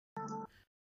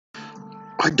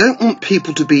I don't want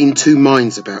people to be in two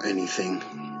minds about anything,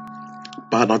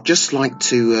 but I'd just like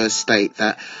to state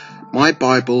that my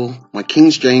Bible, my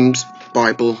King James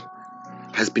Bible,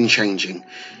 has been changing.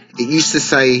 It used to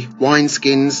say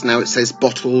wineskins, now it says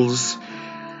bottles,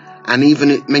 and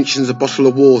even it mentions a bottle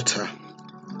of water.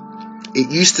 It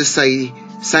used to say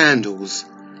sandals,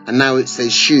 and now it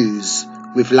says shoes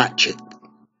with latchet.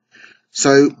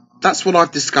 So that's what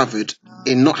I've discovered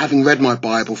in not having read my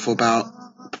Bible for about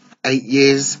 8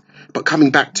 years, but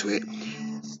coming back to it.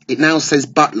 It now says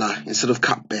butler instead of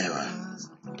cupbearer.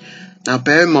 Now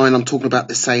bear in mind I'm talking about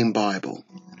the same Bible.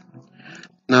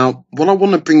 Now what I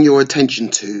want to bring your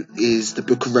attention to is the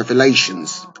book of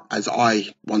Revelations, as I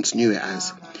once knew it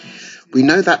as. We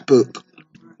know that book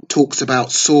talks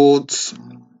about swords,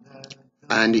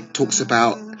 and it talks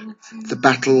about the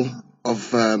battle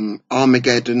of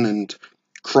Armageddon, and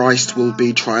Christ will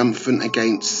be triumphant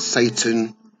against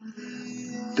Satan,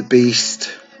 the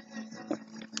beast.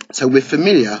 So we're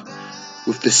familiar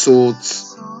with the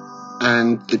swords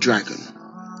and the dragon.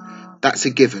 That's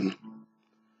a given.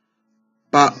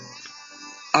 But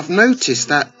I've noticed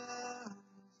that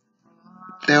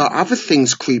there are other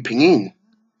things creeping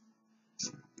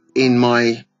in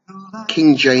my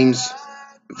King James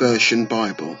Version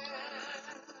Bible.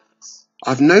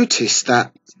 I've noticed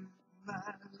that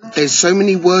there's so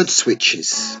many word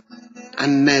switches,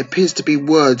 and there appears to be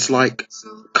words like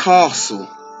castle,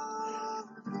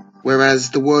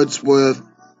 whereas the words were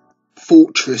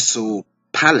fortress or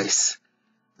palace.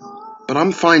 But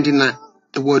I'm finding that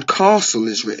the word castle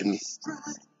is written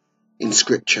in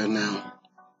scripture now,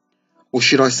 or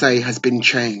should I say has been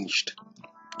changed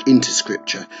into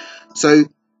scripture. So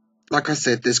like I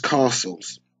said, there's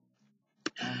castles,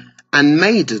 and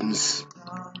maidens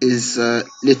is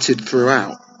littered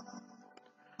throughout.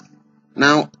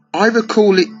 Now I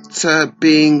recall it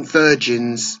being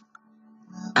virgins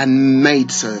and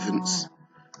maidservants,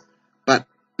 but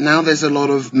now there's a lot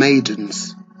of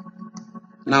maidens.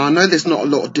 Now I know there's not a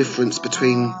lot of difference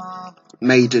between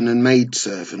maiden and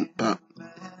maidservant, but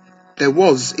there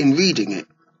was in reading it.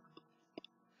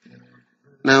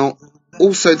 Now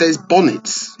also there's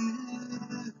bonnets,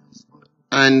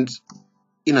 and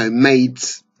you know,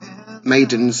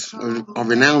 maidens are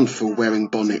renowned for wearing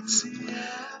bonnets.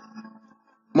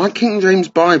 My King James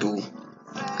Bible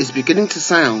is beginning to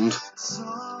sound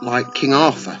like King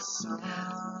Arthur.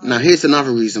 Now here's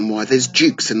another reason why. There's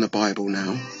dukes in the Bible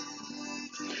now.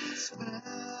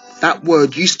 That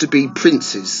word used to be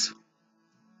princes,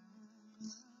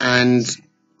 and it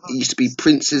used to be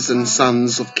princes and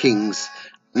sons of kings.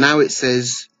 Now it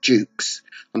says dukes.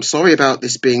 I'm sorry about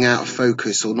this being out of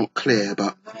focus or not clear,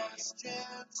 but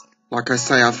like I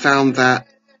say, I found that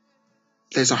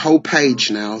there's a whole page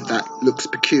now that looks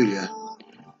peculiar,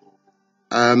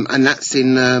 and that's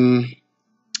in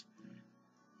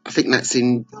I think that's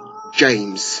in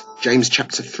James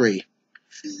chapter 3.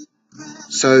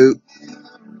 So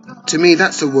to me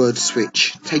that's a word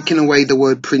switch, taking away the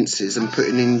word princes and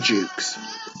putting in dukes.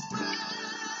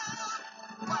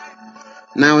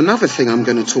 Now another thing I'm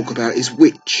going to talk about is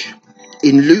witch.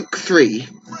 In Luke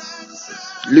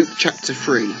chapter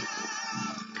 3,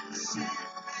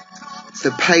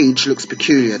 the page looks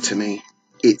peculiar to me.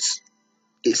 It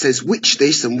says witch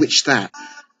this and witch that,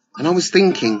 and I was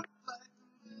thinking,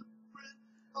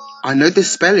 I know the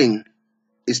spelling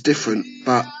is different,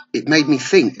 but it made me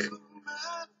think,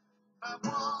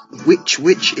 witch,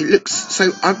 it looks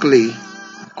so ugly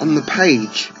on the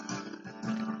page,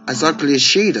 as ugly as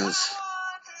she does.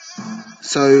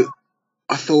 So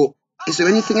I thought, is there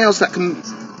anything else that can,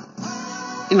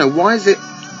 why is it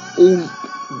all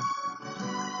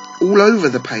over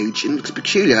the page? It looks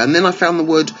peculiar. And then I found the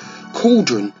word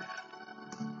cauldron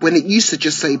when it used to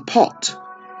just say pot.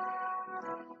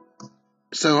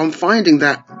 So I'm finding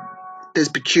that there's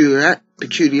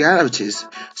peculiarities.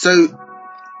 So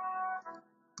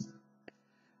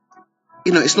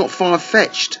it's not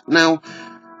far-fetched. Now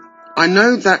I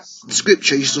know that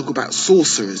scripture used to talk about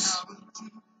sorcerers,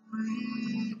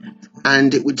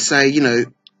 and it would say,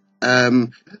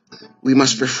 we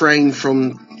must refrain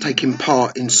from taking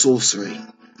part in sorcery.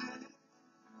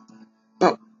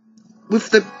 But with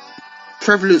the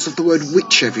prevalence of the word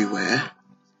witch everywhere,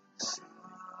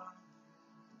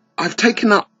 I've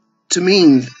taken up to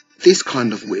mean this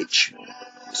kind of witch,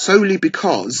 solely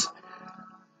because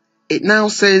it now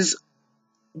says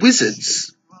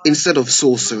wizards instead of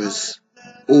sorcerers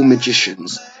or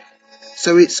magicians.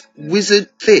 So it's wizard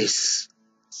this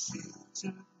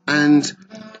and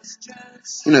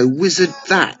wizard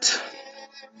that.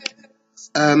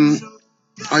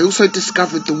 I also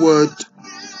discovered the word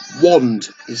wand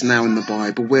is now in the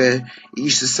Bible, where it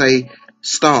used to say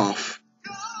staff.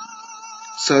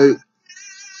 So,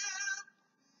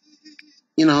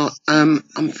 you know,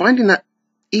 I'm finding that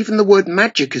even the word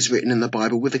magic is written in the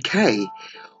Bible with a K,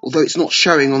 although it's not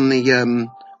showing on the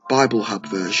Bible Hub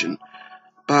version.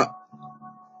 But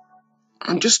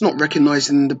I'm just not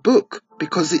recognising the book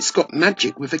because it's got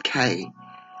magic with a K.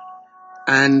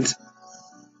 And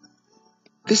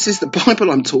this is the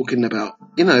Bible I'm talking about,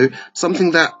 you know,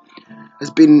 something that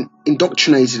has been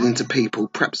indoctrinated into people,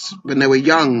 perhaps when they were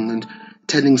young and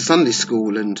attending Sunday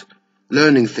school and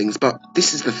learning things. But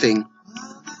this is the thing.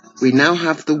 We now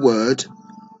have the word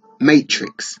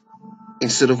matrix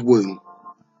instead of womb.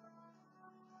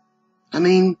 I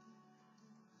mean,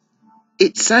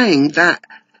 it's saying that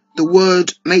the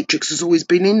word matrix has always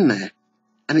been in there,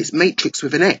 and it's matrix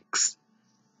with an X.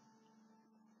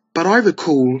 But I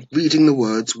recall reading the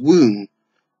words womb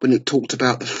when it talked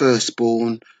about the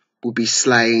firstborn will be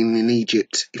slain in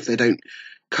Egypt if they don't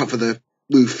cover the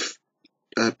roof,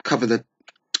 cover the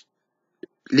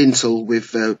lintel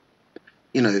with,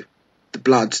 you know, the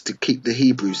blood to keep the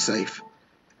Hebrews safe.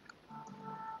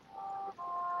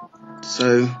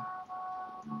 So,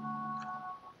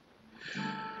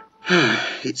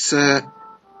 it's, there,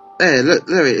 look,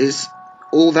 there it is.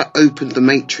 All that opened the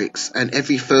matrix and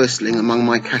every firstling among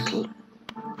my cattle.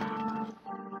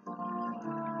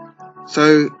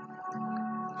 So,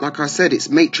 like I said, it's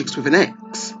matrix with an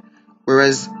X,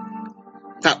 whereas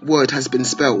that word has been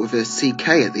spelt with a CK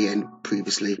at the end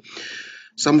previously.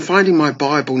 So I'm finding my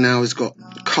Bible now has got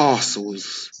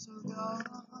castles,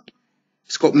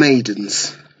 it's got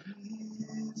maidens,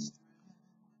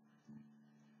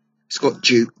 it's got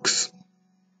dukes,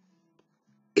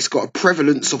 it's got a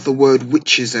prevalence of the word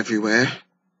witches everywhere,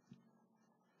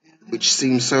 which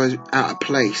seems so out of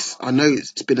place. I know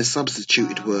it's been a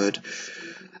substituted word.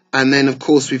 And then, of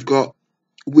course, we've got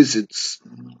wizards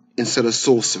instead of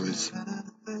sorcerers.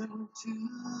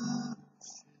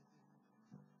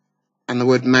 And the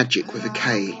word magic with a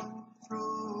K.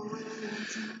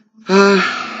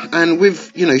 And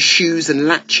with, you know, shoes and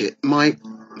latchet, my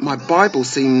Bible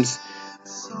seems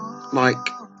like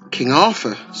King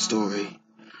Arthur story.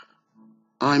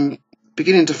 I'm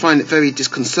beginning to find it very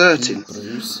disconcerting.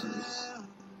 Hebrews,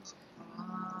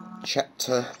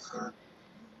 chapter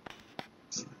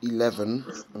 11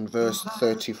 and verse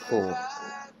 34.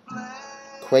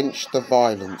 Quench the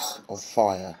violence of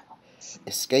fire,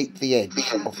 escape the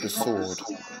edge of the sword.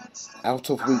 Out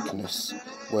of weakness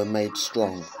were made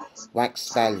strong,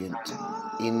 waxed valiant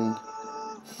in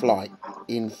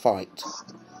fight.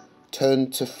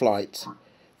 Turned to flight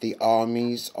the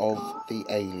armies of the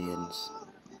aliens.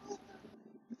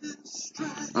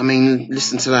 I mean,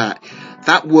 listen to that.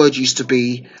 That word used to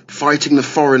be fighting the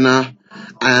foreigner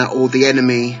or the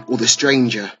enemy or the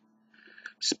stranger.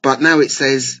 But now it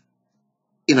says,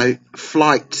 you know,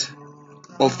 flight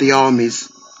of the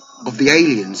armies of the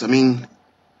aliens. I mean,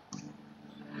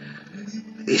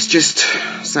 it's just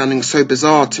sounding so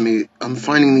bizarre to me. I'm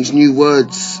finding these new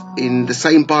words in the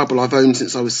same Bible I've owned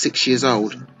since I was 6 years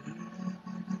old.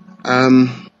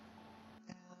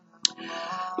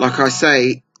 Like I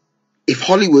say, if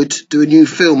Hollywood do a new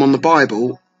film on the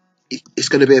Bible, it's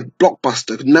going to be a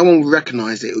blockbuster. No one will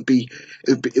recognise it. It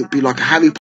would be like a Harry